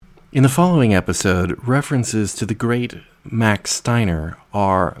In the following episode, references to the great Max Steiner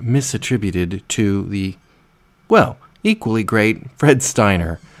are misattributed to the, equally great Fred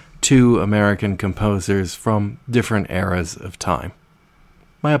Steiner, two American composers from different eras of time.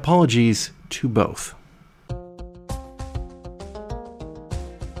 My apologies to both.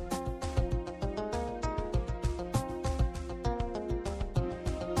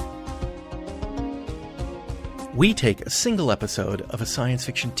 We take a single episode of a science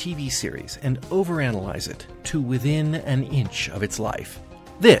fiction TV series and overanalyze it to within an inch of its life.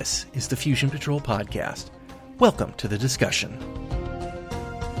 This is the Fusion Patrol Podcast. Welcome to the discussion.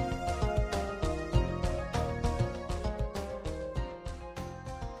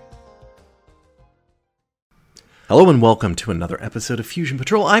 Hello and welcome to another episode of Fusion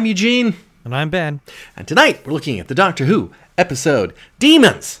Patrol. I'm Eugene. And I'm Ben. And tonight we're looking at the Doctor Who episode,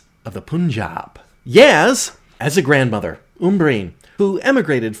 Demons of the Punjab. Yaz, as a grandmother, Umbreen, who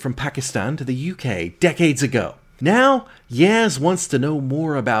emigrated from Pakistan to the UK decades ago. Now, Yaz wants to know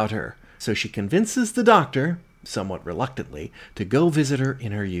more about her, so she convinces the Doctor, somewhat reluctantly, to go visit her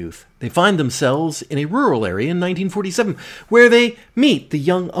in her youth. They find themselves in a rural area in 1947, where they meet the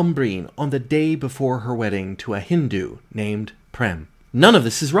young Umbreen on the day before her wedding to a Hindu named Prem. None of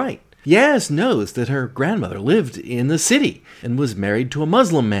this is right. Yaz knows that her grandmother lived in the city and was married to a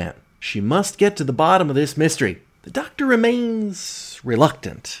Muslim man. She must get to the bottom of this mystery. The Doctor remains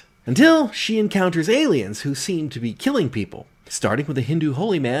reluctant until she encounters aliens who seem to be killing people, starting with a Hindu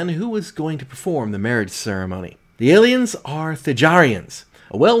holy man who was going to perform the marriage ceremony. The aliens are Thijarians,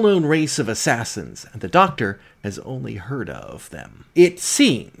 a well-known race of assassins, and the Doctor has only heard of them. It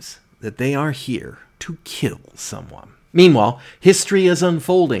seems that they are here to kill someone. Meanwhile, history is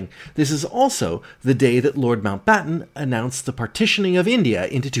unfolding. This is also the day that Lord Mountbatten announced the partitioning of India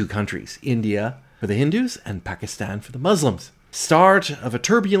into two countries, India for the Hindus and Pakistan for the Muslims. Start of a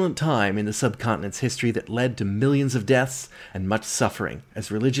turbulent time in the subcontinent's history that led to millions of deaths and much suffering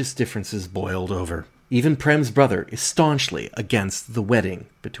as religious differences boiled over. Even Prem's brother is staunchly against the wedding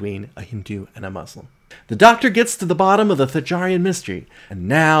between a Hindu and a Muslim. The Doctor gets to the bottom of the Thijarian mystery, and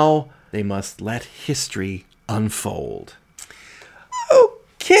now they must let history unfold.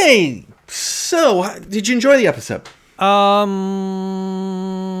 Okay, so did you enjoy the episode?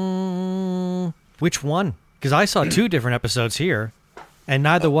 Which one? Because I saw two different episodes here, and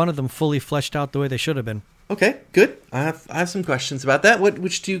neither one of them fully fleshed out the way they should have been. Okay, good. I have some questions about that.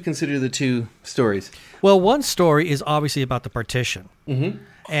 Which do you consider the two stories? Well, one story is obviously about the partition. Mm-hmm.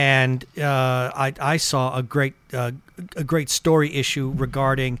 And I saw a great story issue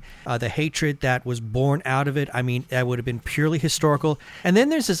regarding the hatred that was born out of it. I mean, that would have been purely historical. And then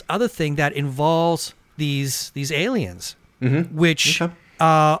there's this other thing that involves these aliens, which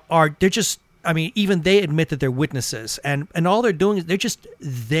they're just. I mean, even they admit that they're witnesses, and all they're doing is they're just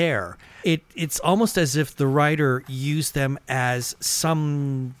there. It's almost as if the writer used them as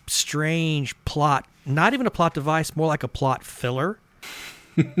some strange plot, not even a plot device, more like a plot filler.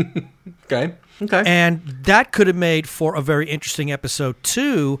 Okay. And that could have made for a very interesting episode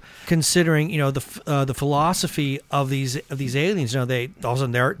too, considering the philosophy of these aliens. They all of a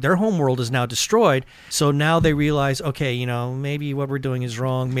sudden their home world is now destroyed, so now they realize, okay, maybe what we're doing is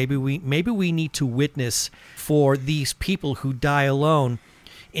wrong. Maybe we need to witness for these people who die alone,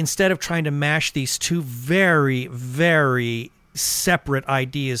 instead of trying to mash these two very, very separate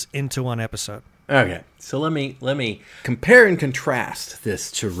ideas into one episode. Okay, so let me compare and contrast this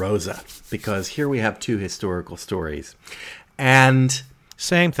to Rosa, because here we have two historical stories. And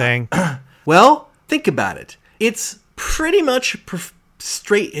same thing. Well, think about it. It's pretty much a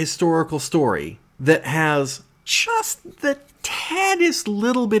straight historical story that has just the taddest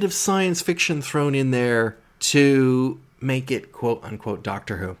little bit of science fiction thrown in there to make it quote-unquote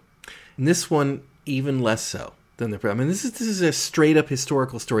Doctor Who. And this one, even less so. This is a straight-up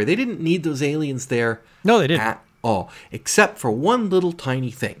historical story. They didn't need those aliens there. No, they didn't. At all. Except for one little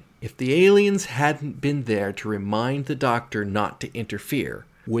tiny thing. If the aliens hadn't been there to remind the Doctor not to interfere,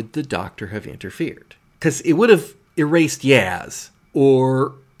 would the Doctor have interfered? Because it would have erased Yaz.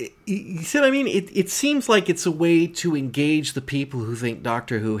 Or, you see what I mean? It seems like it's a way to engage the people who think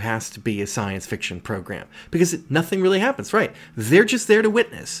Doctor Who has to be a science fiction program. Because nothing really happens, right? They're just there to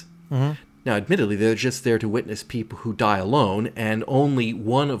witness. Mm-hmm. Now, admittedly, they're just there to witness people who die alone, and only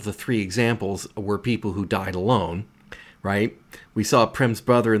one of the three examples were people who died alone, right? We saw Prem's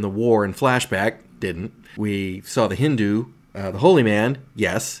brother in the war in flashback, didn't. We saw the Hindu, the holy man,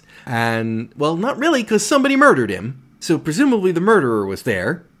 yes. And, well, not really, because somebody murdered him. So presumably the murderer was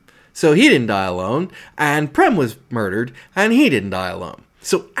there, so he didn't die alone. And Prem was murdered, and he didn't die alone.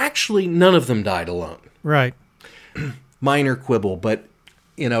 So actually, none of them died alone. Right. Minor quibble, but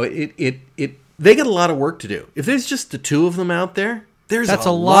they got a lot of work to do. If there's just the two of them out there, there's That's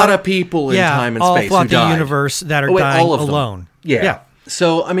a lot of people in time and all space throughout who died. the universe that are dying all of them. alone. Yeah.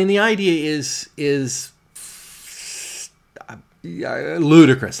 So, I mean, the idea is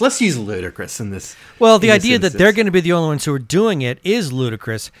ludicrous. Let's use ludicrous in this. Well, the in this idea that instance. they're going to be the only ones who are doing it is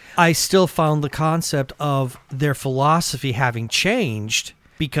ludicrous. I still found the concept of their philosophy having changed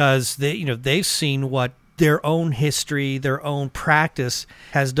because they've seen what their own history, their own practice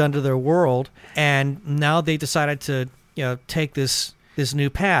has done to their world, and now they decided to take this new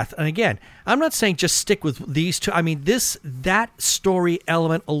path. And again, I'm not saying just stick with these two. I mean, that story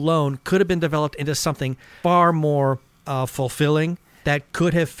element alone could have been developed into something far more fulfilling that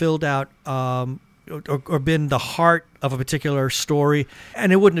could have filled out or been the heart of a particular story,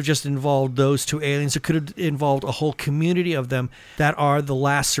 and it wouldn't have just involved those two aliens. It could have involved a whole community of them that are the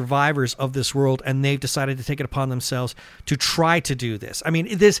last survivors of this world, and they've decided to take it upon themselves to try to do this. I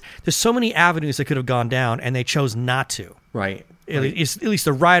mean, there's so many avenues that could have gone down, and they chose not to. Right. At least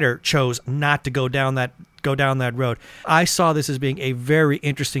the writer chose not to go down that road. I saw this as being a very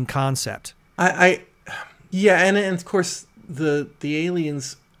interesting concept. Yeah, and of course the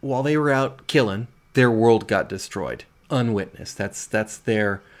aliens, while they were out killing, their world got destroyed, unwitnessed. That's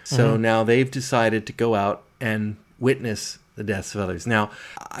their. So now they've decided to go out and witness the deaths of others. Now,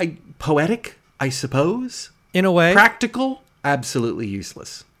 poetic, I suppose. In a way, practical, absolutely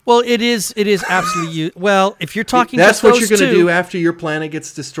useless. Well, it is absolutely well. If you're talking, that's just what those you're going to two, do after your planet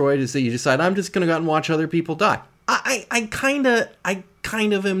gets destroyed. Is that you decide I'm just going to go out and watch other people die. I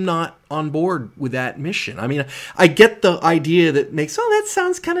kind of am not on board with that mission. I mean, I get the idea that makes, that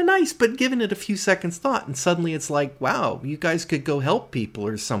sounds kind of nice, but given it a few seconds thought, and suddenly it's like, wow, you guys could go help people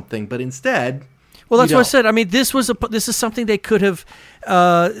or something, but instead, well, that's what I said. I mean, this is something they could have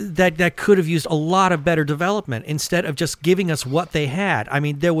that could have used a lot of better development instead of just giving us what they had. I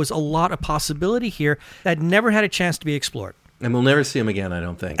mean, there was a lot of possibility here that never had a chance to be explored, and we'll never see them again. I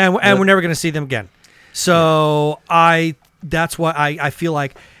don't think, and we're never going to see them again. So that's why I feel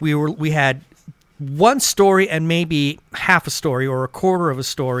like we had one story and maybe half a story or a quarter of a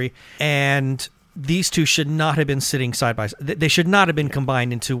story, and these two should not have been sitting side by side. They should not have been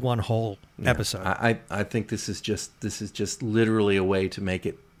combined into one whole episode. I think this is just literally a way to make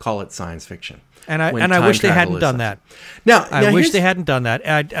it, call it science fiction. And I wish they hadn't done that. Now I wish they hadn't done that.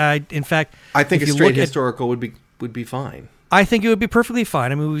 In fact, I think a straight historical would be fine. I think it would be perfectly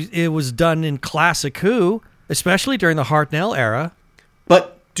fine. I mean, it was done in classic Who, especially during the Hartnell era.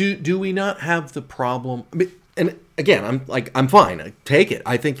 But do we not have the problem? I mean, and again, I'm fine. I take it.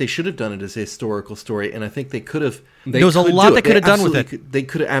 I think they should have done it as a historical story, and I think they could have. There was a lot they could have done with it. They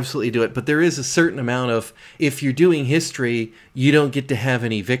could absolutely do it, but there is a certain amount of, if you're doing history, you don't get to have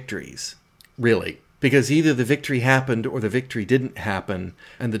any victories, really. Because either the victory happened or the victory didn't happen,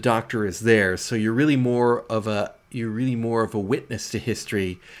 and the Doctor is there. So you're really more of a witness to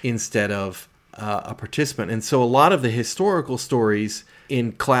history instead of a participant. And so a lot of the historical stories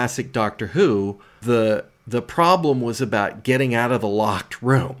in classic Doctor Who, the problem was about getting out of the locked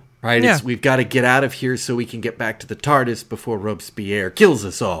room, right? Yeah. We've got to get out of here so we can get back to the TARDIS before Robespierre kills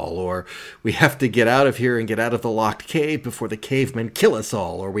us all, or we have to get out of here and get out of the locked cave before the cavemen kill us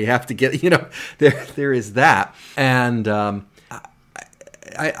all, or we have to get, there is that. And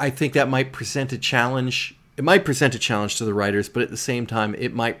I think that might present a challenge. It might present a challenge to the writers, but at the same time,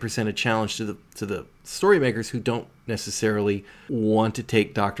 it might present a challenge to the story makers who don't necessarily want to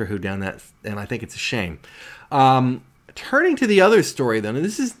take Doctor Who down that, and I think it's a shame. Turning to the other story, then,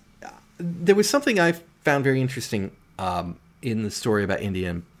 and there was something I found very interesting in the story about India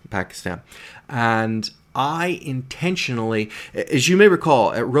and Pakistan, and I intentionally, as you may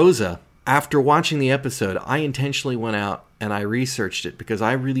recall, at Rosa, after watching the episode, I intentionally went out and I researched it because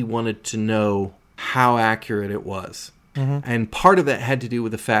I really wanted to know how accurate it was. Mm-hmm. And part of that had to do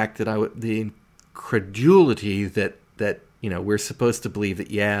with the fact that the incredulity that we're supposed to believe that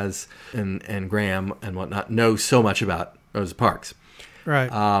Yaz and Graham and whatnot know so much about Rosa Parks.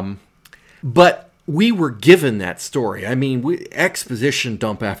 Right. But we were given that story. I mean, exposition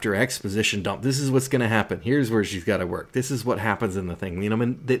dump after exposition dump. This is what's going to happen. Here's where she's got to work. This is what happens in the thing. I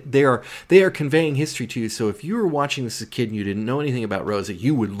mean, they are conveying history to you. So if you were watching this as a kid and you didn't know anything about Rosa,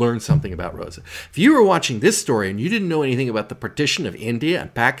 you would learn something about Rosa. If you were watching this story and you didn't know anything about the partition of India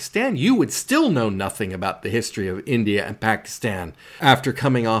and Pakistan, you would still know nothing about the history of India and Pakistan after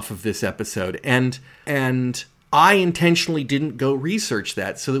coming off of this episode. And I intentionally didn't go research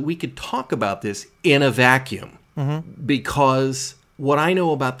that so that we could talk about this in a vacuum. Mm-hmm. Because what I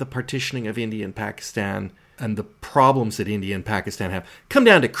know about the partitioning of India and Pakistan and the problems that India and Pakistan have come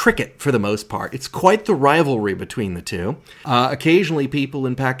down to cricket for the most part. It's quite the rivalry between the two. Occasionally, people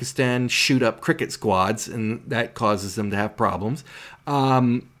in Pakistan shoot up cricket squads, and that causes them to have problems.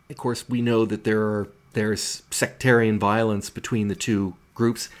 Of course, we know that there's sectarian violence between the two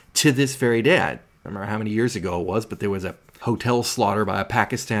groups to this very day. I don't remember how many years ago it was, but there was a hotel slaughter by a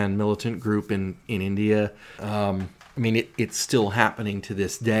Pakistan militant group in India. It's still happening to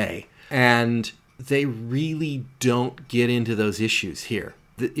this day. And they really don't get into those issues here.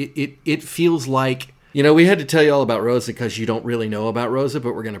 It feels like, we had to tell you all about Rosa because you don't really know about Rosa,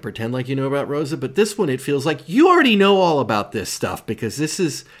 but we're going to pretend like you know about Rosa. But this one, it feels like you already know all about this stuff because this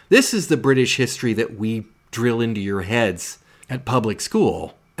is the British history that we drill into your heads at public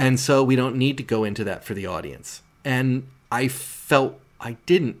school. And so we don't need to go into that for the audience. And I felt I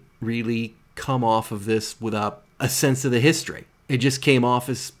didn't really come off of this without a sense of the history. It just came off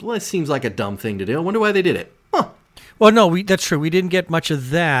as, well, it seems like a dumb thing to do. I wonder why they did it. Huh. Well, no, that's true. We didn't get much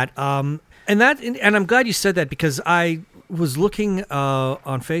of that. And I'm glad you said that because I was looking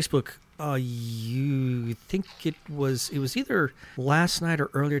on Facebook. You think it was either last night or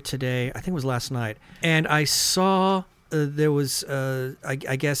earlier today. I think it was last night. And I saw there was, I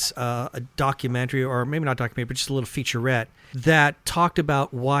guess, a documentary, or maybe not documentary, but just a little featurette that talked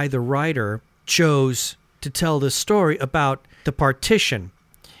about why the writer chose to tell this story about the partition.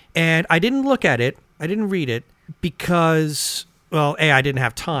 And I didn't look at it. I didn't read it because, well, A, I didn't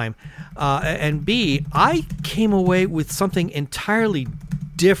have time. And B, I came away with something entirely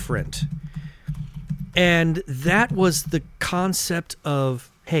different. And that was the concept of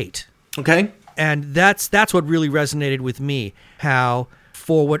hate. Okay. And that's what really resonated with me.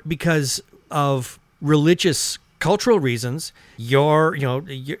 Because of religious cultural reasons, you're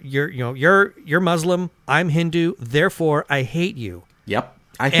Muslim, I'm Hindu, therefore I hate you. Yep.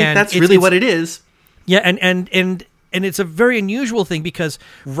 I think that's really what it is. Yeah, and it's a very unusual thing because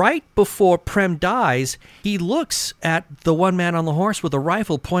right before Prem dies, he looks at the one man on the horse with a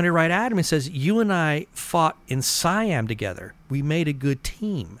rifle pointed right at him and says, "You and I fought in Siam together. We made a good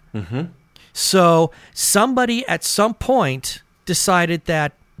team." Mm-hmm. So somebody at some point decided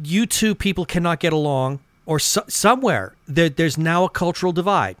that you two people cannot get along, or somewhere there's now a cultural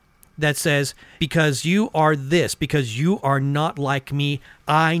divide that says, because you are this, because you are not like me,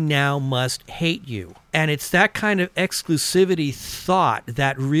 I now must hate you. And it's that kind of exclusivity thought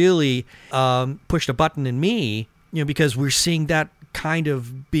that really pushed a button in me, because we're seeing that kind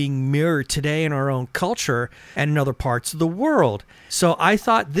of being mirrored today in our own culture and in other parts of the world. So I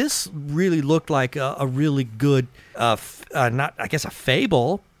thought this really looked like a really good, a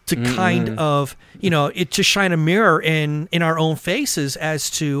fable to kind of, it to shine a mirror in our own faces as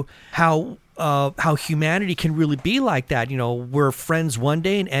to how humanity can really be like that. We're friends one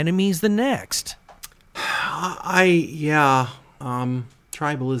day and enemies the next.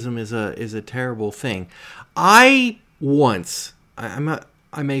 Tribalism is a terrible thing. I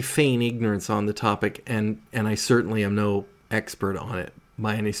may feign ignorance on the topic, and I certainly am no expert on it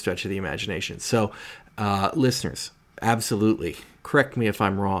by any stretch of the imagination. So, listeners, absolutely correct me if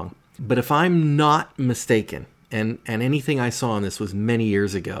I'm wrong. But if I'm not mistaken, and anything I saw on this was many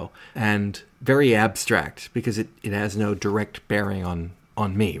years ago and very abstract because it has no direct bearing on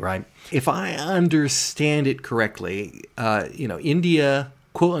me, right? If I understand it correctly, India,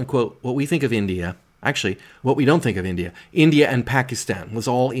 quote unquote, what we think of India, actually, what we don't think of India and Pakistan was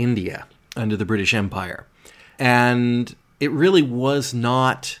all India under the British Empire. And it really was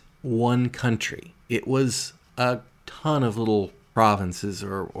not one country. It was a ton of little provinces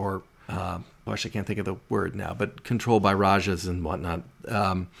or I can't think of the word now, but controlled by Rajas and whatnot.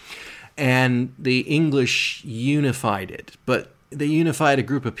 And the English unified it, but they unified a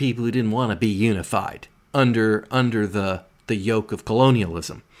group of people who didn't want to be unified under the yoke of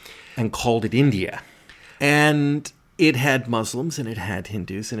colonialism and called it India. And it had Muslims and it had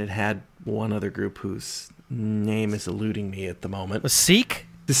Hindus and it had one other group whose name is eluding me at the moment. A Sikh?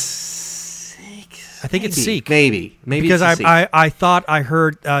 I think it's Sikh. Maybe because I thought I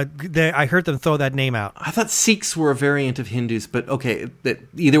heard them throw that name out. I thought Sikhs were a variant of Hindus, but okay,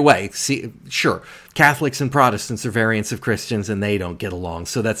 either way, sure. Catholics and Protestants are variants of Christians, and they don't get along.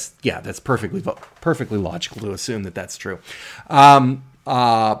 So that's perfectly logical to assume that that's true. And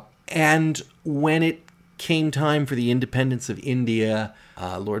when it came time for the independence of India,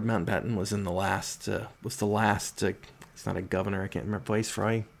 Lord Mountbatten was the last. It's not a governor. I can't remember.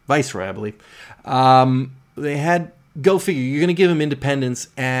 Viceroy, I believe. They had, go figure, you're going to give them independence,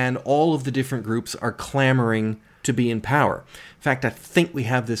 and all of the different groups are clamoring to be in power. In fact, I think we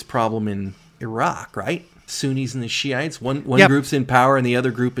have this problem in Iraq, right? Sunnis and the Shiites. One Yep. group's in power and the other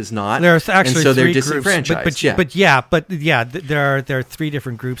group is not. There's actually and so they're three groups, disenfranchised. there are three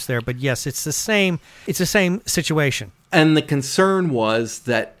different groups there. But yes, it's the same. It's the same situation. And the concern was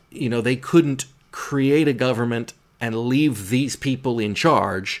that, they couldn't create a government and leave these people in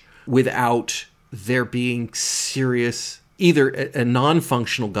charge without there being serious, either a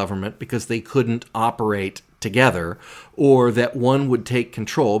non-functional government because they couldn't operate together, or that one would take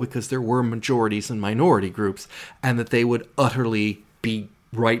control because there were majorities and minority groups, and that they would utterly be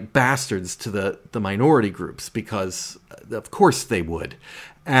right bastards to the minority groups, because of course they would.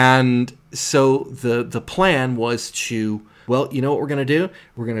 And so the plan was to, well, you know what we're going to do?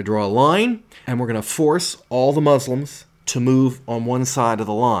 We're going to draw a line, and we're going to force all the Muslims to move on one side of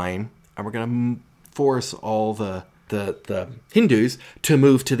the line, and we're going to force all the Hindus to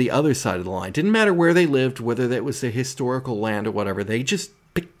move to the other side of the line. Didn't matter where they lived, whether that was a historical land or whatever. They just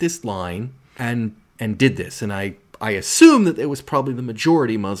picked this line and did this. And I assume that it was probably the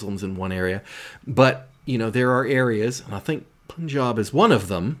majority Muslims in one area. But, there are areas, and I think Punjab is one of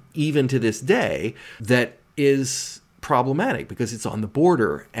them, even to this day, that is problematic because it's on the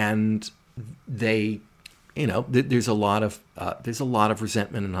border, and they... there's a lot of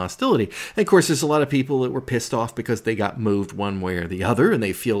resentment and hostility. And of course, there's a lot of people that were pissed off because they got moved one way or the other, and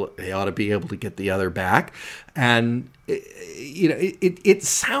they feel they ought to be able to get the other back. And it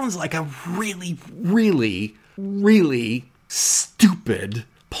sounds like a really, really, really stupid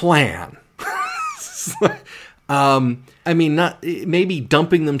plan. Maybe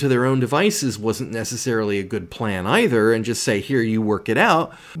dumping them to their own devices wasn't necessarily a good plan either, and just say, here, you work it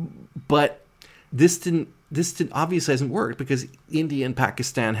out. But this obviously hasn't worked because India and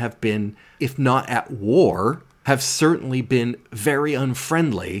Pakistan have been, if not at war, have certainly been very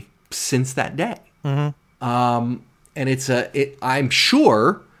unfriendly since that day. Mm-hmm. And I'm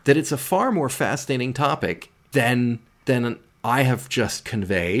sure that it's a far more fascinating topic than I have just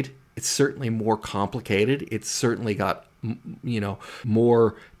conveyed. It's certainly more complicated. It's certainly got,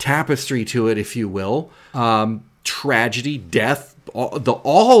 more tapestry to it, if you will. Tragedy, death,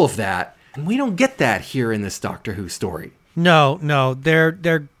 all of that. And we don't get that here in this Doctor Who story. No,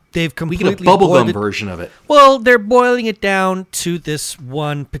 they've completely we get a bubblegum version of it. Well, they're boiling it down to this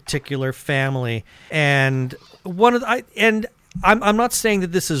one particular family, and I'm not saying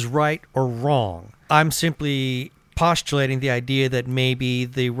that this is right or wrong. I'm simply postulating the idea that maybe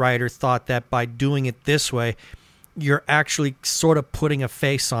the writer thought that by doing it this way, you're actually sort of putting a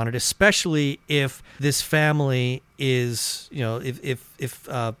face on it, especially if this family is, if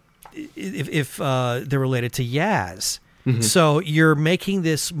they're related to Yaz. Mm-hmm. So you're making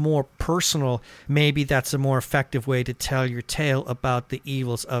this more personal. Maybe that's a more effective way to tell your tale about the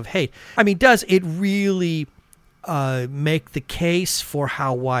evils of hate. I mean, does it really make the case for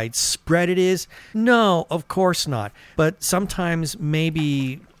how widespread it is? No, of course not. But sometimes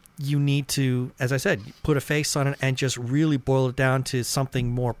maybe you need to, as I said, put a face on it and just really boil it down to something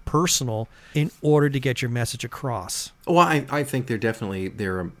more personal in order to get your message across. Well, I think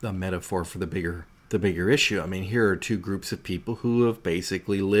they're a metaphor for the bigger issue. I mean, here are two groups of people who have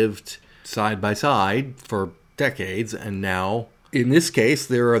basically lived side by side for decades, and now, in this case,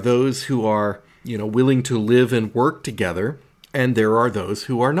 there are those who are, willing to live and work together, and there are those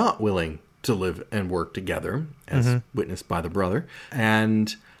who are not willing to live and work together, as witnessed by the brother.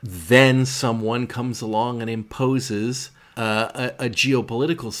 And then someone comes along and imposes a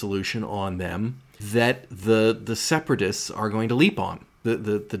geopolitical solution on them that the separatists are going to leap on. The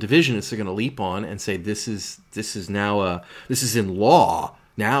divisionists are going to leap on and say, this is in law.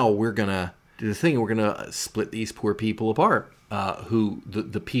 Now we're going to do the thing. We're going to split these poor people apart. Who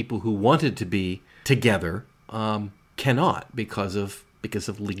the people who wanted to be together cannot because of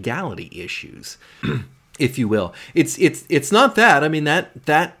legality issues, if you will. It's not that. I mean,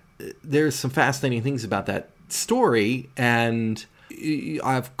 that there's some fascinating things about that story, and I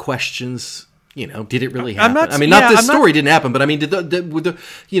have questions. Did it really happen? This story didn't happen, but I mean,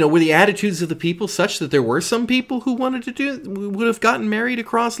 were the attitudes of the people such that there were some people who would have gotten married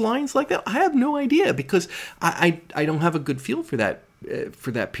across lines like that? I have no idea, because I don't have a good feel for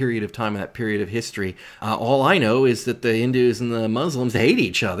that period of time, that period of history. All I know is that the Hindus and the Muslims hate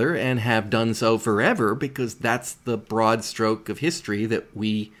each other and have done so forever, because that's the broad stroke of history that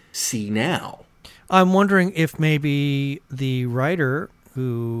we see now. I'm wondering if maybe the writer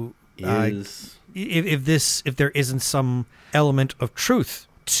who if there isn't some element of truth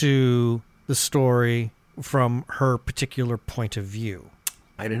to the story from her particular point of view.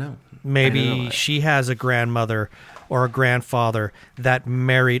 I don't know. Maybe she has a grandmother or a grandfather that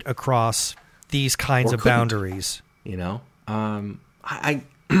married across these kinds of boundaries.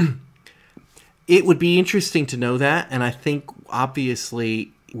 It would be interesting to know that, and I think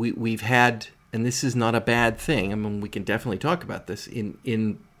obviously we've had, and this is not a bad thing. I mean, we can definitely talk about this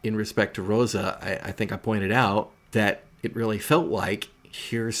in respect to Rosa. I think I pointed out that it really felt like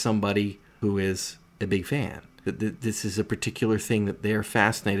here's somebody who is a big fan. This is a particular thing that they're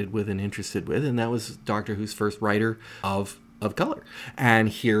fascinated with and interested with, and that was Doctor Who's first writer of color. And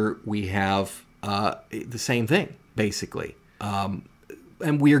here we have the same thing, basically.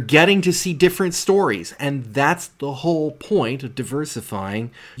 And we're getting to see different stories, and that's the whole point of diversifying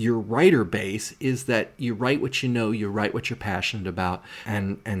your writer base, is that you write what you know, you write what you're passionate about,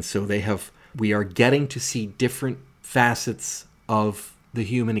 and so we are getting to see different facets of the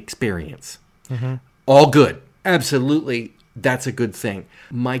human experience. Mm-hmm. All good. Absolutely, that's a good thing.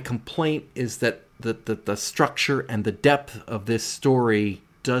 My complaint is that the structure and the depth of this story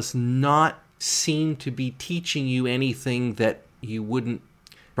does not seem to be teaching you anything that you wouldn't,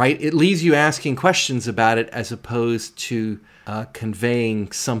 right? It leaves you asking questions about it as opposed to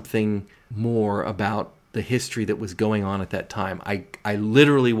conveying something more about the history that was going on at that time. I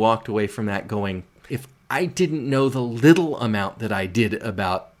literally walked away from that going, if I didn't know the little amount that I did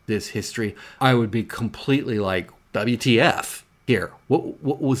about this history, I would be completely like, WTF here?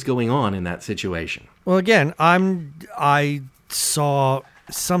 What was going on in that situation? Well, again, I saw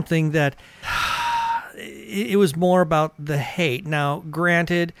something that it was more about the hate. Now,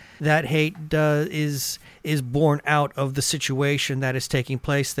 granted, that hate is born out of the situation that is taking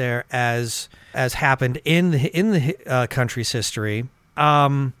place there, as happened in the country's history.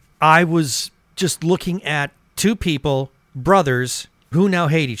 I was just looking at two people, brothers, who now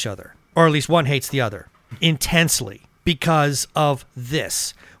hate each other, or at least one hates the other intensely because of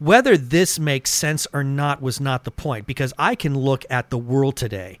this. Whether this makes sense or not was not the point, because I can look at the world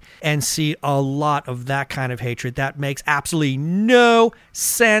today and see a lot of that kind of hatred that makes absolutely no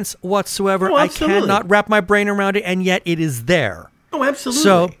sense whatsoever. Oh, I cannot wrap my brain around it, and yet it is there. Oh,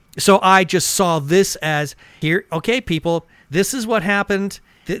 absolutely. So I just saw this as, here, okay, people, this is what happened.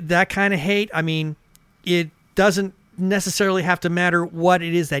 That kind of hate, I mean, it doesn't necessarily have to matter what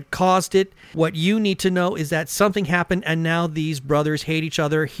it is that caused it. What you need to know is that something happened, and now these brothers hate each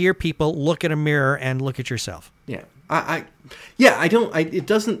other. Here, people, look at a mirror and look at yourself. Yeah, it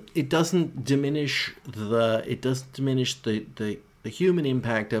doesn't diminish the human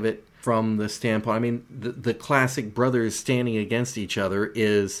impact of it from the standpoint. I mean, the classic brothers standing against each other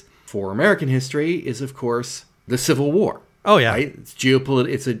is, for American history, is of course the Civil War. Oh yeah, right? It's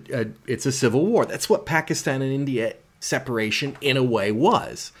it's a civil war. That's what Pakistan and India separation in a way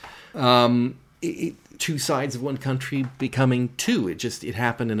was. Two sides of one country becoming two. It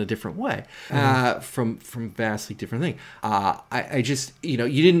happened in a different way, from vastly different thing. I just,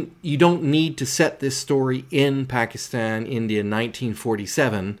 you don't need to set this story in Pakistan, India,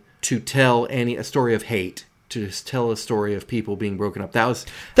 1947 to tell a story of hate. To just tell a story of people being broken up. That is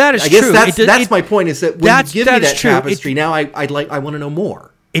true. That's my point. Is that when you give me that tapestry, now I want to know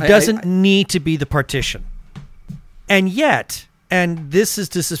more. It doesn't need to be the partition, and yet, and this is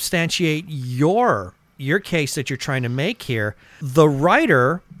to substantiate your case that you're trying to make here. The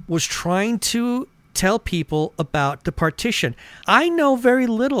writer was trying to tell people about the partition. I know very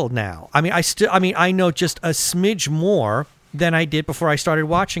little now. I know just a smidge more than I did before I started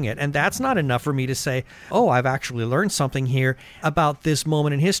watching it. And that's not enough for me to say, oh, I've actually learned something here about this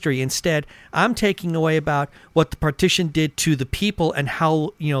moment in history. Instead, I'm taking away about what the partition did to the people and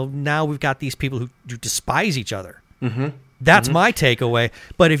how, now we've got these people who despise each other. Mm-hmm. That's my takeaway.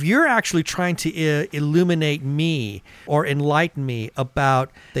 But if you're actually trying to illuminate me or enlighten me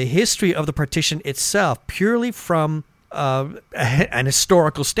about the history of the partition itself, purely from an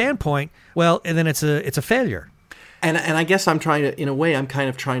historical standpoint, well, and then it's a failure. And I guess I'm trying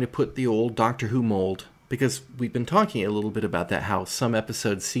to put the old Doctor Who mold, because we've been talking a little bit about that, how some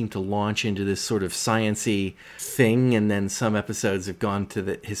episodes seem to launch into this sort of science-y thing, and then some episodes have gone to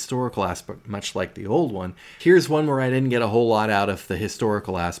the historical aspect, much like the old one. Here's one where I didn't get a whole lot out of the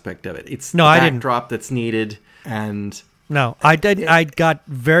historical aspect of it. It's the backdrop that's needed, and... No, I didn't. I got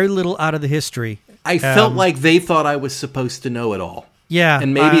very little out of the history. I felt like they thought I was supposed to know it all. Yeah.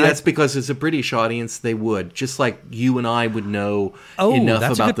 And maybe that's because as a British audience, they would. Just like you and I would know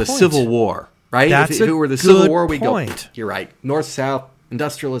enough about the Civil War, right? If it were the Civil War, we go, you're right. North, South,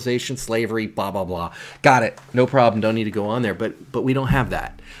 industrialization, slavery, blah, blah, blah. Got it. No problem. Don't need to go on there. But we don't have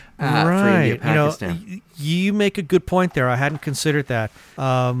that for India, Pakistan. You make a good point there. I hadn't considered that.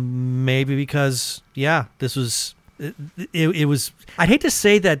 Maybe because, this was... It was. I'd hate to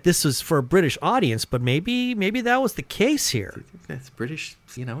say that this was for a British audience, but maybe that was the case here. That's British,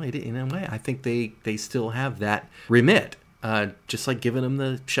 in a way. I think they still have that remit. just like giving them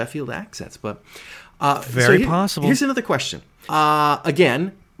the Sheffield accents. But Very possible. Here's another question.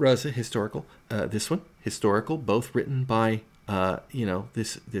 Again, Rosa, historical. This one, historical, both written by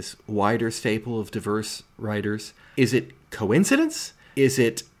this wider staple of diverse writers. Is it coincidence? Is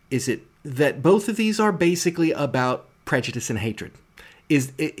it that both of these are basically about prejudice and hatred?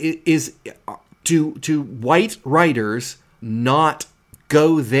 Do white writers not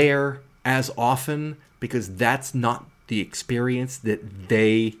go there as often because that's not the experience that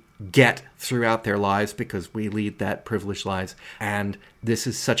they get throughout their lives, because we lead that privileged lives, and this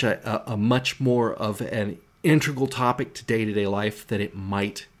is such a much more of an integral topic to day-to-day life that it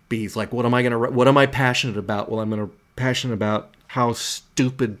might be. It's like, what am I passionate about? Well, I'm passionate about how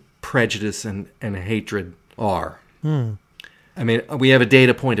stupid prejudice and hatred are. I mean, we have a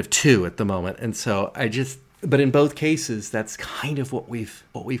data point of 2 at the moment, and so but in both cases, that's kind of what we've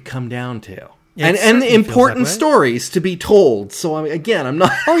come down to. And important stories to be told. So I mean, again, I'm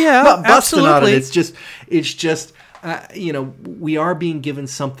not. Oh yeah, not busting on it. It's just we are being given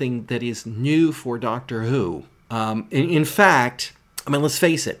something that is new for Doctor Who. In fact, I mean, let's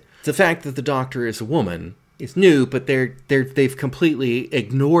face it. The fact that the Doctor is a woman is new, but they've completely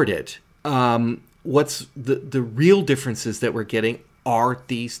ignored it. What's the real differences that we're getting are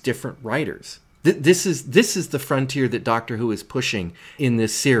these different writers. This is the frontier that Doctor Who is pushing in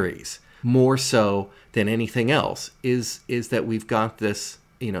this series. More so than anything else, is that we've got this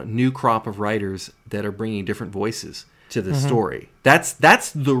new crop of writers that are bringing different voices to the story. That's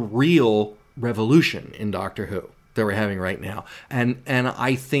the real revolution in Doctor Who that we're having right now, and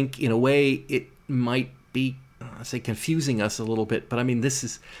I think in a way it might be confusing us a little bit, but I mean this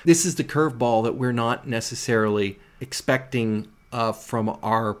is the curveball that we're not necessarily expecting from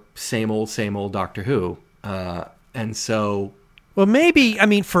our same old Doctor Who, and so. Well, maybe, I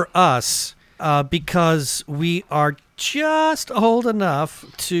mean, for us, because we are just old enough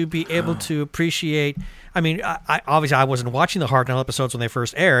to be able to appreciate. I mean, I obviously I wasn't watching the Hartnell episodes when they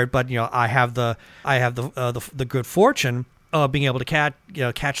first aired, but I have the good fortune of being able to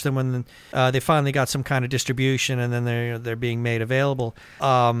catch them when they finally got some kind of distribution, and then they're being made available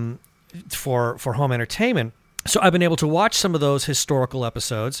for home entertainment. So I've been able to watch some of those historical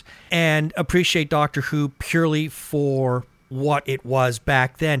episodes and appreciate Doctor Who purely for what it was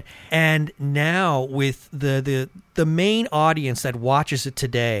back then. And now with the main audience that watches it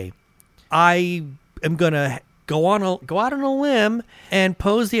today, I am going to go out on a limb and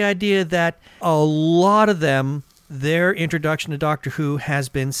pose the idea that a lot of them, their introduction to Doctor Who has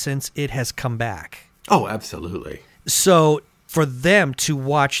been since it has come back. Oh, absolutely. So for them to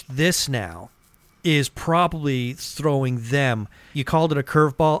watch this now is probably throwing them. You called it a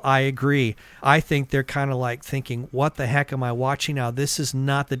curveball. I agree. I think they're kind of like thinking, what the heck am I watching now? This is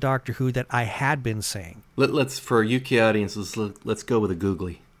not the Doctor Who that I had been seeing. Let's for our UK audiences, let's go with a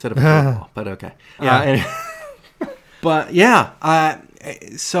googly instead of a curveball, but okay. Yeah. But yeah,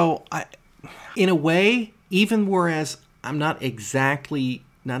 so in a way, even whereas I'm not exactly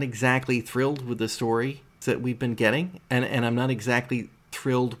thrilled with the story that we've been getting, and I'm not exactly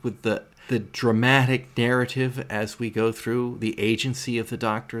thrilled with the dramatic narrative as we go through the agency of the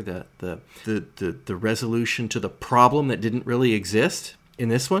Doctor, the resolution to the problem that didn't really exist in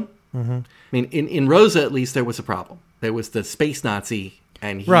this one. Mm-hmm. I mean, in Rosa, at least there was a problem. There was the space Nazi,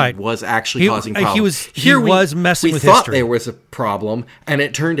 and he was actually causing problems. He was messing with history. We thought there was a problem, and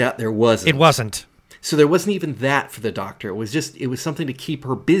it turned out there wasn't. It wasn't. So there wasn't even that for the Doctor. It was something to keep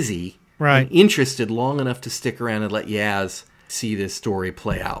her busy, right, and interested long enough to stick around and let Yaz see this story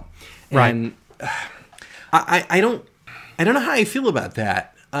play out. And I don't know how I feel about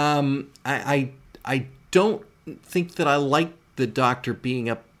that. I don't think that I like the Doctor being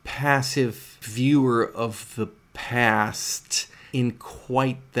a passive viewer of the past in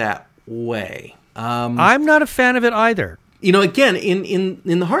quite that way. I'm not a fan of it either. Again, in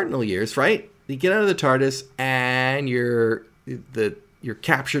the Hartnell years, right? You get out of the TARDIS and you're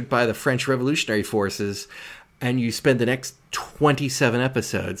captured by the French Revolutionary Forces, and you spend the next 27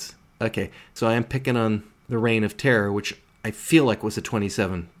 episodes. Okay, so I am picking on the Reign of Terror, which I feel like was a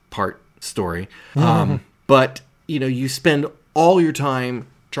 27-part story. But, you spend all your time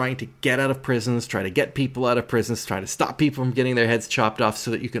trying to get out of prisons, try to get people out of prisons, try to stop people from getting their heads chopped off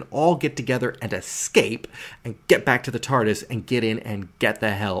so that you can all get together and escape and get back to the TARDIS and get in and get the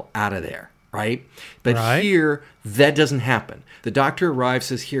hell out of there, right? But here, that doesn't happen. The Doctor arrives,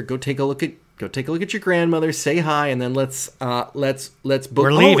 says, here, go take a look at your grandmother, say hi, and then let's book.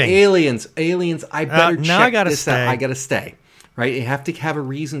 We're leaving. Aliens! I better check this stay. out. I gotta stay. Right? You have to have a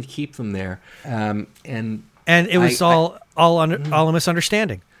reason to keep them there. And it was all a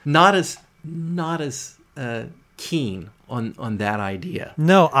misunderstanding. Not as keen on that idea.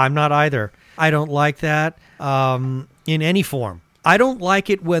 No, I'm not either. I don't like that in any form. I don't like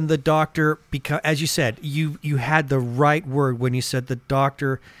it when the Doctor, because, as you said, you had the right word when you said the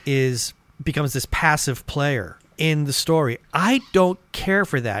Doctor becomes this passive player in the story. I don't care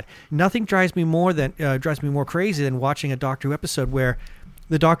for that. Nothing drives me more crazy than watching a Doctor Who episode where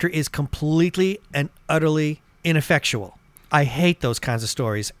the Doctor is completely and utterly ineffectual. I hate those kinds of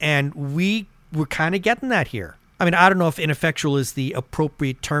stories, and we're kind of getting that here. I mean, I don't know if ineffectual is the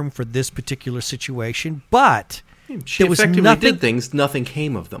appropriate term for this particular situation, but she effectively did things. Nothing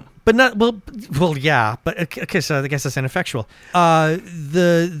came of them. But not well, yeah. But okay, so I guess that's ineffectual.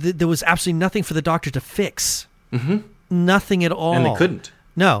 There was absolutely nothing for the Doctor to fix. Mm-hmm. Nothing at all, and they couldn't.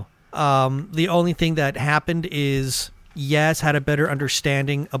 No. The only thing that happened is Yaz had a better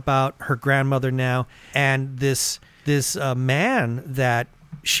understanding about her grandmother now, and this man that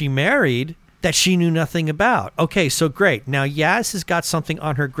she married that she knew nothing about. Okay, so great. Now Yaz has got something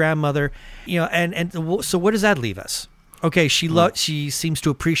on her grandmother, and so what does that leave us? Okay, she seems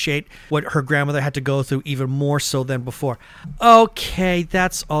to appreciate what her grandmother had to go through even more so than before. Okay,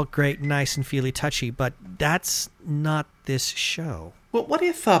 that's all great, nice and feely touchy, but that's not this show. Well, what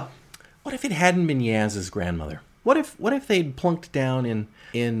if it hadn't been Yaz's grandmother? What if they'd plunked down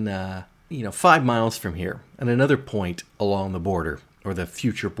in 5 miles from here at another point along the border, or the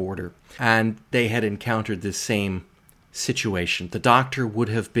future border, and they had encountered this same situation? Would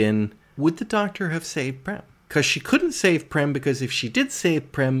the Doctor have saved Prem? Because she couldn't save Prem, because if she did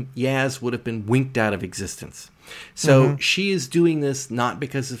save Prem, Yaz would have been winked out of existence. So she is doing this not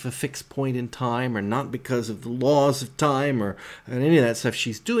because of a fixed point in time, or not because of the laws of time, or any of that stuff.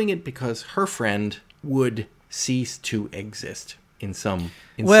 She's doing it because her friend would cease to exist in some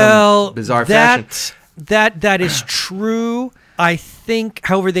bizarre fashion. That is true. I think,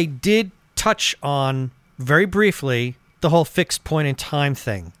 however, they did touch on very briefly the whole fixed point in time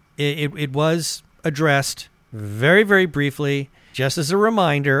thing. It was addressed very, very briefly, just as a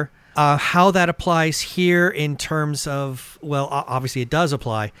reminder. How that applies here in terms of, well, obviously it does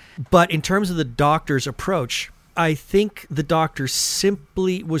apply, but in terms of the Doctor's approach, I think the Doctor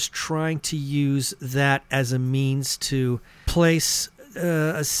simply was trying to use that as a means to place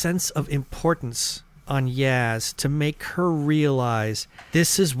a sense of importance on Yaz, to make her realize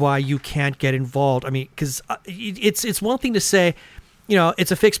this is why you can't get involved. I mean, because it's one thing to say,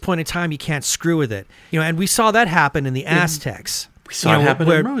 it's a fixed point in time, you can't screw with it. And we saw that happen in the Aztecs. We saw it happen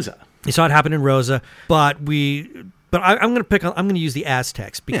in Rosa. We saw it happen in Rosa, but I'm going to use the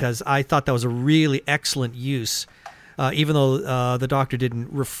Aztecs because I thought that was a really excellent use. Even though the Doctor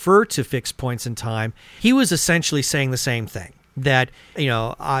didn't refer to fixed points in time, he was essentially saying the same thing. That,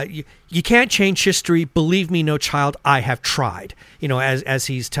 you can't change history. Believe me, no child, I have tried. As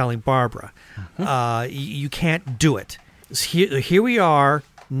he's telling Barbara, you can't do it. Here we are.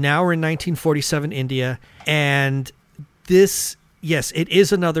 Now we're in 1947 India, and this, yes, it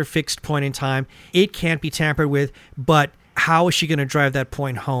is another fixed point in time. It can't be tampered with, but how is she going to drive that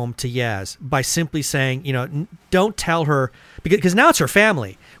point home to Yaz? By simply saying, don't tell her, because now it's her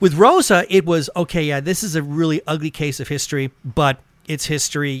family. With Rosa, it was, okay, yeah, this is a really ugly case of history, but it's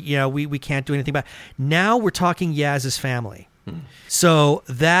history. We can't do anything about it. Now we're talking Yaz's family. So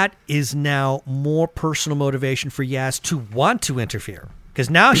that is now more personal motivation for Yaz to want to interfere, because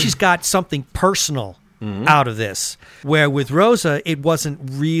now she's got something personal out of this, where with Rosa, it wasn't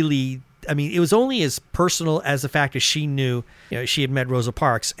really... I mean, it was only as personal as the fact that she knew, she had met Rosa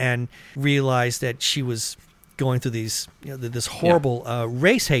Parks and realized that she was going through these, this horrible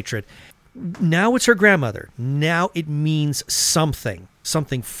race hatred. Now it's her grandmother. Now it means something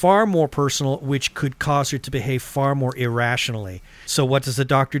far more personal, which could cause her to behave far more irrationally. So what does the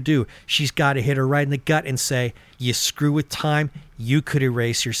Doctor do? She's got to hit her right in the gut and say, you screw with time, you could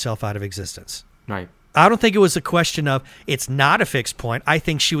erase yourself out of existence. Right. I don't think it was a question of it's not a fixed point. I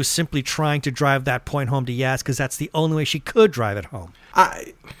think she was simply trying to drive that point home to Yaz because that's the only way she could drive it home.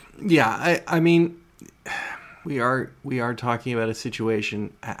 I mean, we are talking about a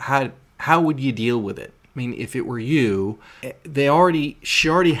situation. How would you deal with it? I mean, if it were you, she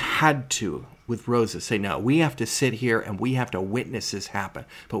already had to, with Rosa, say, no, we have to sit here and we have to witness this happen,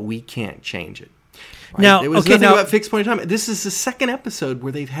 but we can't change it. Right? Now, there was nothing about fixed point in time. This is the second episode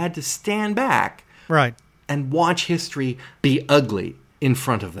where they've had to stand back. Right. And watch history be ugly in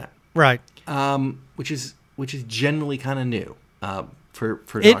front of them. Right. Which is generally kind of new for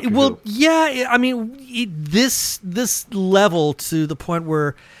Doctor Who. Yeah, I mean, this level to the point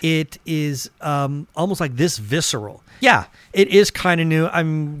where it is almost like this visceral. Yeah, it is kind of new. I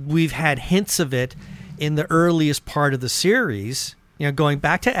mean, we've had hints of it in the earliest part of the series, going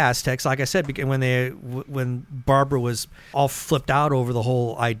back to Aztecs, like I said, when Barbara was all flipped out over the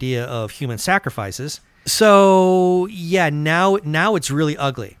whole idea of human sacrifices. So yeah, now it's really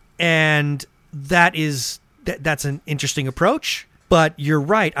ugly, and that's an interesting approach. But you're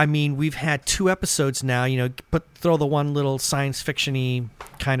right. I mean, we've had 2 episodes now. Throw the one little science fiction-y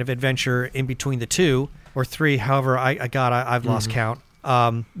kind of adventure in between the 2 or 3. However, I've lost count.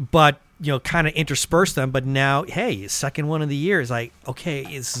 But kind of intersperse them. But now, hey, second one of the year is like, okay,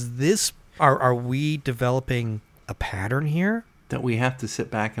 is this? Are we developing a pattern here that we have to sit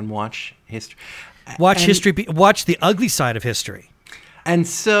back and watch history? Watch the ugly side of history. And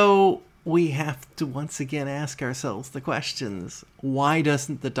so we have to once again ask ourselves the questions. Why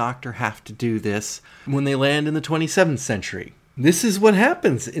doesn't the Doctor have to do this when they land in the 27th century? This is what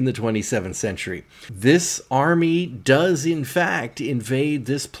happens in the 27th century. This army does, in fact, invade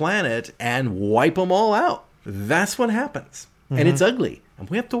this planet and wipe them all out. That's what happens. And it's ugly. And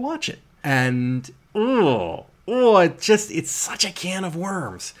we have to watch it. And, it's such a can of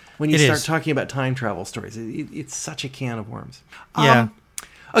worms when you start talking about time travel stories. It's such a can of worms. Yeah.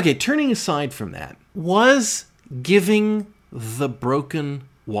 Okay, turning aside from that, was giving the broken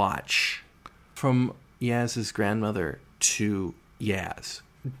watch from Yaz's grandmother to Yaz,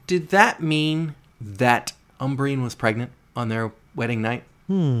 did that mean that Umbreen was pregnant on their wedding night?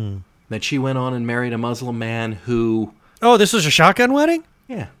 That she went on and married a Muslim man who... Oh, this was a shotgun wedding?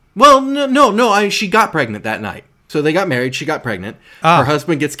 Yeah. Well, no, she got pregnant that night. So they got married, she got pregnant. Her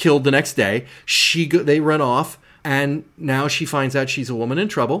husband gets killed the next day. They run off. And now she finds out she's a woman in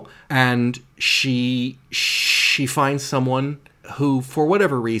trouble, and she finds someone who, for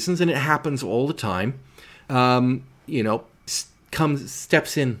whatever reasons, and it happens all the time,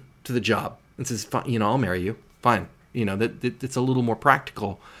 steps in to the job and says, I'll marry you. Fine. That it's a little more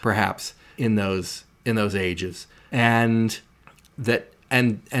practical, perhaps, in those ages, and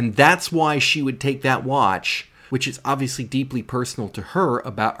that's why she would take that watch, which is obviously deeply personal to her,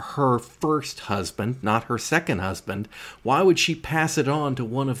 about her first husband, not her second husband. Why would she pass it on to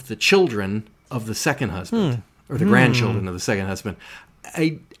one of the children of the second husband, or the grandchildren of the second husband?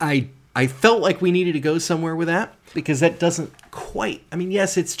 I felt like we needed to go somewhere with that, because that doesn't quite... I mean,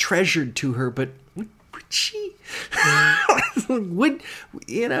 yes, it's treasured to her, but would she... would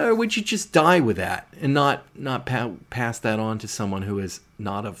you just die with that and not pass that on to someone who is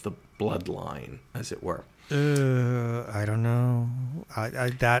not of the bloodline, as it were? I don't know.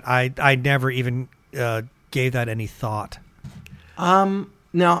 I never even gave that any thought.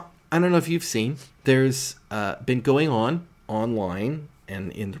 Now, I don't know if you've seen, there's been going on online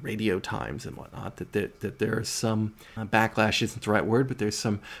and in the radio times and whatnot that there is some backlash isn't the right word, but there's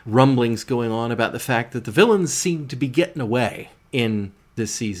some rumblings going on about the fact that the villains seem to be getting away in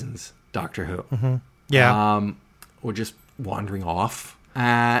this season's Doctor Who. Mm-hmm. Yeah. Or just wandering off.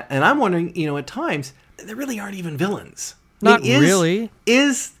 And I'm wondering, at times, there really aren't even villains. Not really.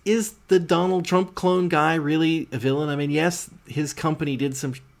 Is the Donald Trump clone guy really a villain? I mean, yes, his company did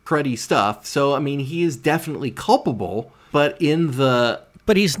some cruddy stuff, so, I mean, he is definitely culpable, but in the...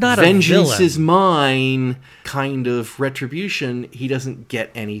 But he's not vengeance a villain. is mine kind of retribution, he doesn't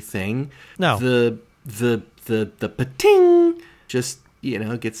get anything. No. The pating just,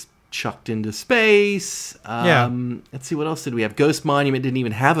 gets chucked into space. Let's see, what else did we have? Ghost Monument didn't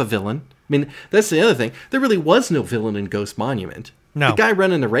even have a villain. I mean, that's the other thing. There really was no villain in Ghost Monument. No. The guy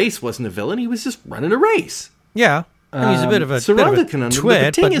running the race wasn't a villain. He was just running a race. Yeah. And he's a bit of a twit,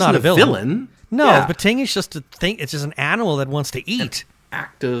 but not a villain. No, yeah. Pating is just a thing. It's just an animal that wants to eat.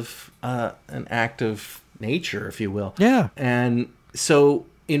 An act of nature, if you will. Yeah. And so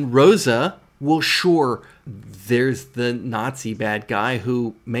in Rosa, well, sure, there's the Nazi bad guy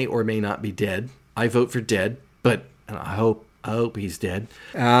who may or may not be dead. I vote for dead, but I hope he's dead.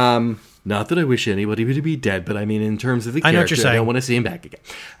 Not that I wish anybody would be dead, but I mean, in terms of the character, I don't want to see him back again.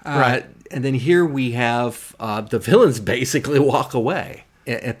 Right. And then here we have the villains basically walk away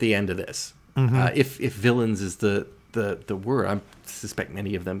at the end of this. Mm-hmm. If villains is the word, I suspect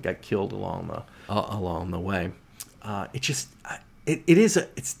many of them got killed along the way.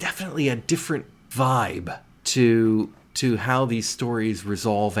 It's definitely a different vibe to how these stories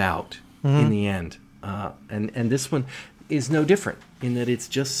resolve out in the end. And this one is no different in that it's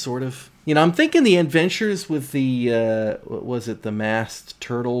just sort of, I'm thinking the adventures with the, what was it, the masked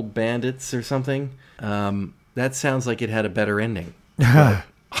turtle bandits or something? That sounds like it had a better ending.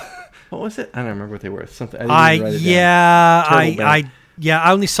 What was it? I don't remember what they were. Something. I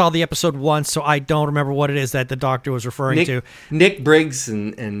only saw the episode once, so I don't remember what it is that the Doctor was referring to. Nick Briggs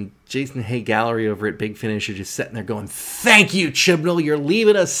and Jason Hay Gallery over at Big Finish are just sitting there going, "Thank you, Chibnall. You're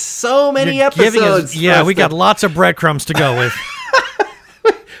leaving us so many episodes." We got lots of breadcrumbs to go with.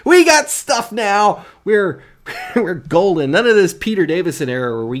 We got stuff now. We're golden. None of this Peter Davison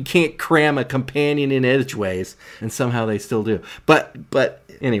era where we can't cram a companion in edgeways, and somehow they still do. But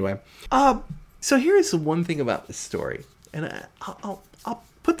anyway, so here's the one thing about this story, and I'll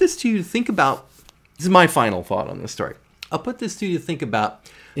put this to you to think about. This is my final thought on this story. I'll put this to you to think about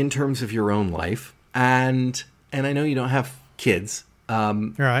in terms of your own life, and I know you don't have kids,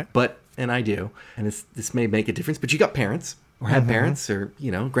 Right. And I do, and this may make a difference. But you got parents, or have parents, or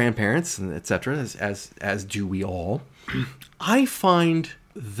grandparents, and etc. As do we all. I find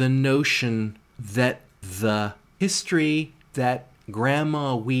the notion that the history that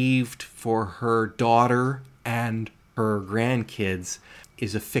Grandma weaved for her daughter and her grandkids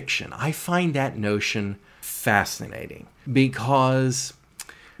is a fiction. I find that notion fascinating because,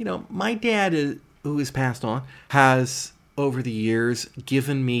 my dad, who has passed on, has over the years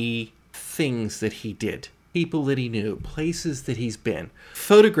given me things that he did, people that he knew, places that he's been,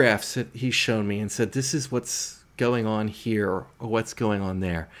 photographs that he's shown me and said, this is what's going on here or what's going on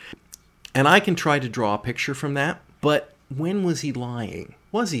there. And I can try to draw a picture from that, but when was he lying?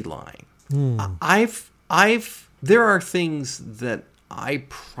 Was he lying? There are things that I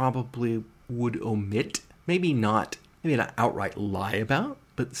probably would omit, maybe not outright lie about,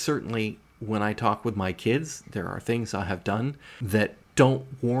 but certainly when I talk with my kids, there are things I have done that don't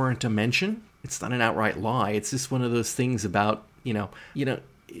warrant a mention. It's not an outright lie. It's just one of those things about,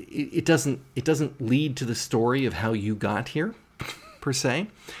 it doesn't lead to the story of how you got here, per se.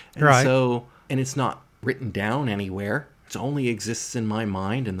 And right. And it's not written down anywhere. It only exists in my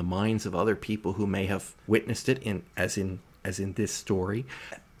mind and the minds of other people who may have witnessed it as in this story.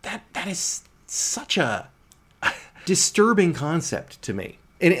 That is such a disturbing concept to me.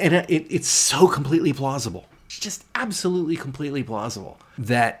 And it's so completely plausible. It's just absolutely completely plausible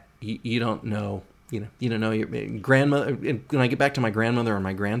that you don't know, you don't know your grandmother. And when I get back to my grandmother and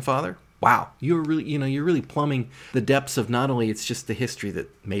my grandfather, wow, you're really plumbing the depths of not only it's just the history that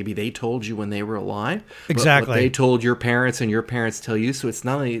maybe they told you when they were alive, exactly, but what they told your parents and your parents tell you. So it's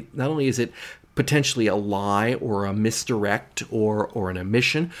not only is it potentially a lie or a misdirect or an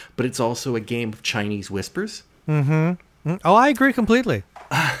omission, but it's also a game of Chinese whispers. Mm-hmm. Oh, I agree completely.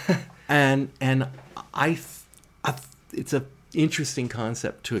 and it's a interesting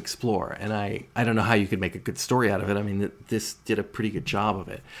concept to explore, and I don't know how you could make a good story out of it. I mean, this did a pretty good job of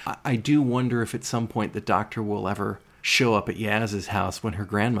it. I do wonder if at some point the doctor will ever show up at Yaz's house when her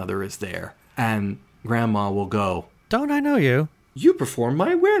grandmother is there, and Grandma will go, "Don't I know you? You performed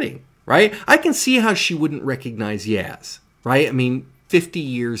my wedding." Right? I can see how she wouldn't recognize Yaz, right? I mean, 50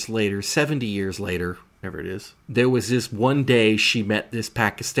 years later, 70 years later, whatever it is, there was this one day she met this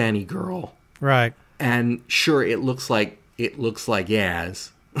Pakistani girl. Right. And sure, it looks like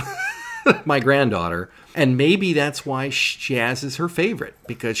Yaz, my granddaughter. And maybe that's why Yaz is her favorite,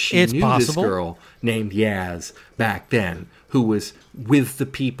 because she knew possible. This girl named Yaz back then, who was with the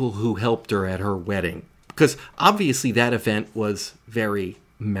people who helped her at her wedding. Because obviously that event was very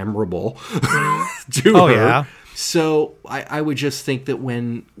memorable to her. Yeah. So I would just think that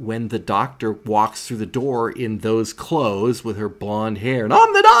when the doctor walks through the door in those clothes with her blonde hair, and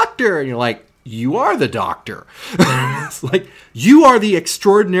I'm the doctor, and you're like, you are the doctor. It's like, you are the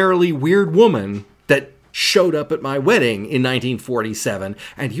extraordinarily weird woman that showed up at my wedding in 1947,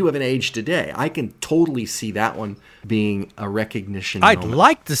 and you haven't aged a day. I can totally see that one being a recognition I'd moment.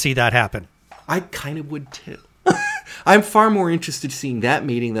 like to see that happen. I kind of would too. I'm far more interested in seeing that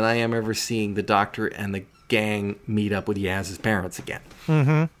meeting than I am ever seeing the doctor and the gang meet up with Yaz's parents again.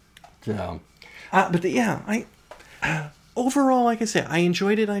 Mm-hmm. So, overall, like I said, I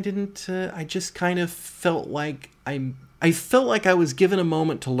enjoyed it. I just kind of felt like I felt like I was given a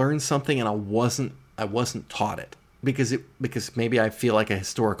moment to learn something, and I wasn't taught it because maybe I feel like a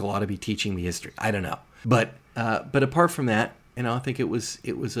historical ought to be teaching me history. I don't know, but apart from that, I think it was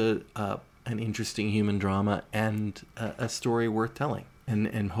an interesting human drama and a story worth telling,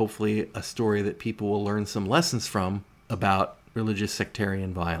 and hopefully a story that people will learn some lessons from about religious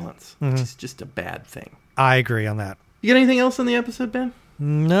sectarian violence, which is just a bad thing. I agree on that. You got anything else on the episode, Ben?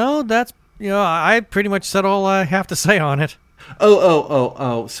 No, that's, I pretty much said all I have to say on it.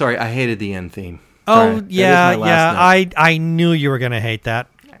 Oh, sorry, I hated the end theme. Oh, Sorry. yeah, I knew you were going to hate that.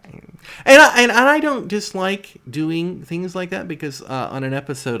 And I don't dislike doing things like that because on an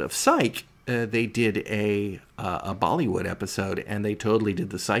episode of Psych, they did a Bollywood episode, and they totally did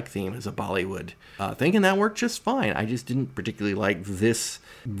the Psych theme as a Bollywood thing, and that worked just fine. I just didn't particularly like this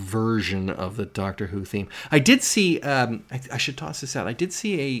version of the Doctor Who theme. I did see, I should toss this out, I did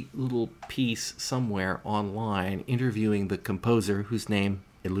see a little piece somewhere online interviewing the composer, whose name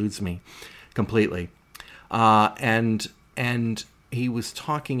eludes me completely, and he was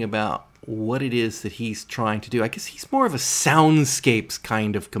talking about what it is that he's trying to do. I guess he's more of a soundscapes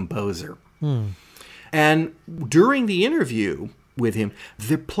kind of composer. And during the interview with him,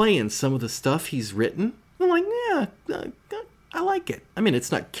 they're playing some of the stuff he's written. I'm like, yeah, I like it. I mean,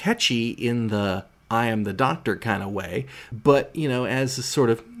 it's not catchy in the I Am the Doctor kind of way, but, you know, as a sort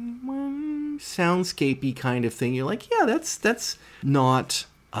of soundscapey kind of thing, you're like, yeah, that's not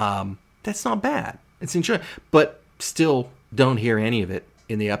bad. It's enjoyable, but still don't hear any of it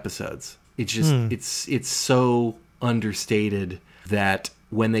in the episodes. It's just it's so understated that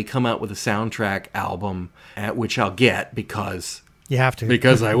when they come out with a soundtrack album, which I'll get because you have to,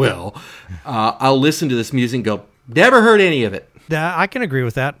 because I will, I'll listen to this music and go, never heard any of it. I can agree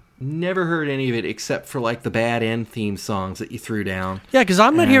with that. Never heard any of it except for like the bad end theme songs that you threw down. Yeah, because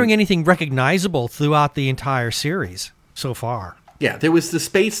I'm not hearing anything recognizable throughout the entire series so far. Yeah, there was the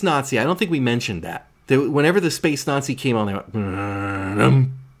Space Nazi. I don't think we mentioned that. Whenever the Space Nazi came on, they went,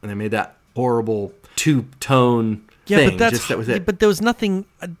 and they made that horrible two-tone thing. But that was it. But there was nothing.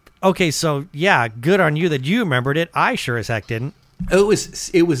 Okay, so yeah, good on you that you remembered it. I sure as heck didn't.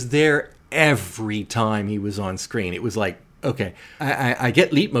 It was there every time he was on screen. It was like, okay, I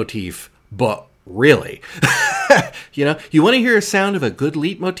get leitmotif, but really, you know, you want to hear a sound of a good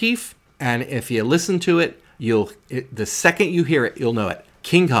leitmotif, and if you listen to it, the second you hear it, you'll know it.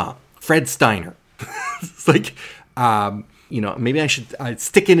 King Kong, Fred Steiner. It's like, you know, maybe I'd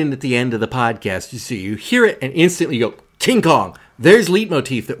stick it in at the end of the podcast so you hear it and instantly go, King Kong. There's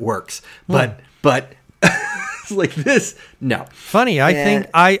leitmotif that works, but like this, no. Funny,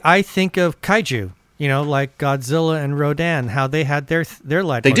 I think of kaiju. You know, like Godzilla and Rodan, how they had their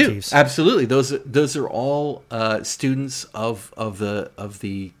leitmotifs. They do, absolutely. Those are all students of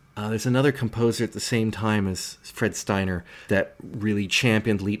the. There's another composer at the same time as Fred Steiner that really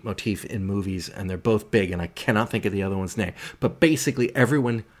championed leitmotif in movies, and they're both big, and I cannot think of the other one's name. But basically,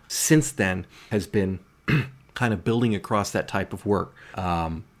 everyone since then has been kind of building across that type of work.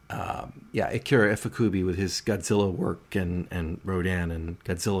 Akira Ifukube with his Godzilla work and Rodan and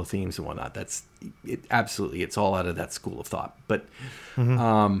Godzilla themes and whatnot. That's it. Absolutely, it's all out of that school of thought. But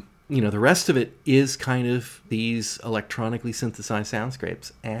you know, the rest of it is kind of these electronically synthesized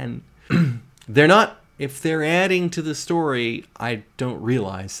soundscapes, and they're not. If they're adding to the story, I don't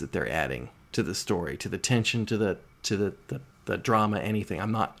realize that they're adding to the story, to the tension, to the drama, anything.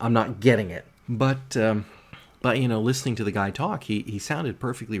 I'm not getting it. But you know, listening to the guy talk, he sounded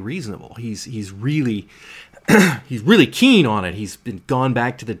perfectly reasonable. He's really keen on it. He's gone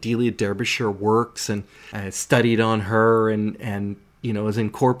back to the Delia Derbyshire works and studied on her and you know, is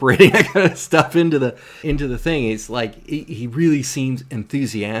incorporating that kind of stuff into the thing. It's like he really seems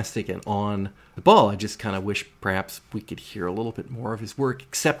enthusiastic and on the ball. I just kind of wish perhaps we could hear a little bit more of his work,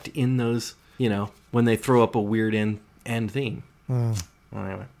 except in those, you know, when they throw up a weird end theme. Well,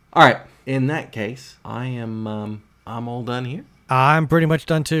 anyway, all right. In that case, I'm all done here. I'm pretty much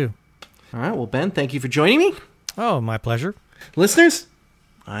done too. All right. Well, Ben, thank you for joining me. Oh, my pleasure. Listeners,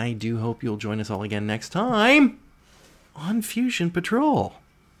 I do hope you'll join us all again next time on Fusion Patrol.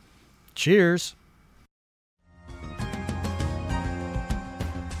 Cheers.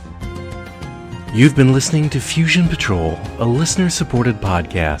 You've been listening to Fusion Patrol, a listener-supported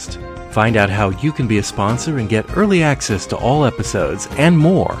podcast. Find out how you can be a sponsor and get early access to all episodes and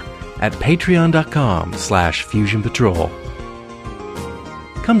more at patreon.com/Fusion Patrol.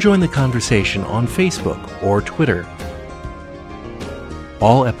 Come join the conversation on Facebook or Twitter.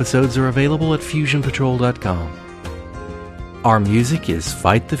 All episodes are available at FusionPatrol.com. Our music is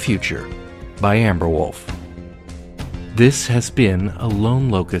Fight the Future by Amberwolf. This has been a Lone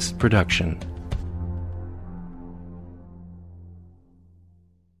Locust production.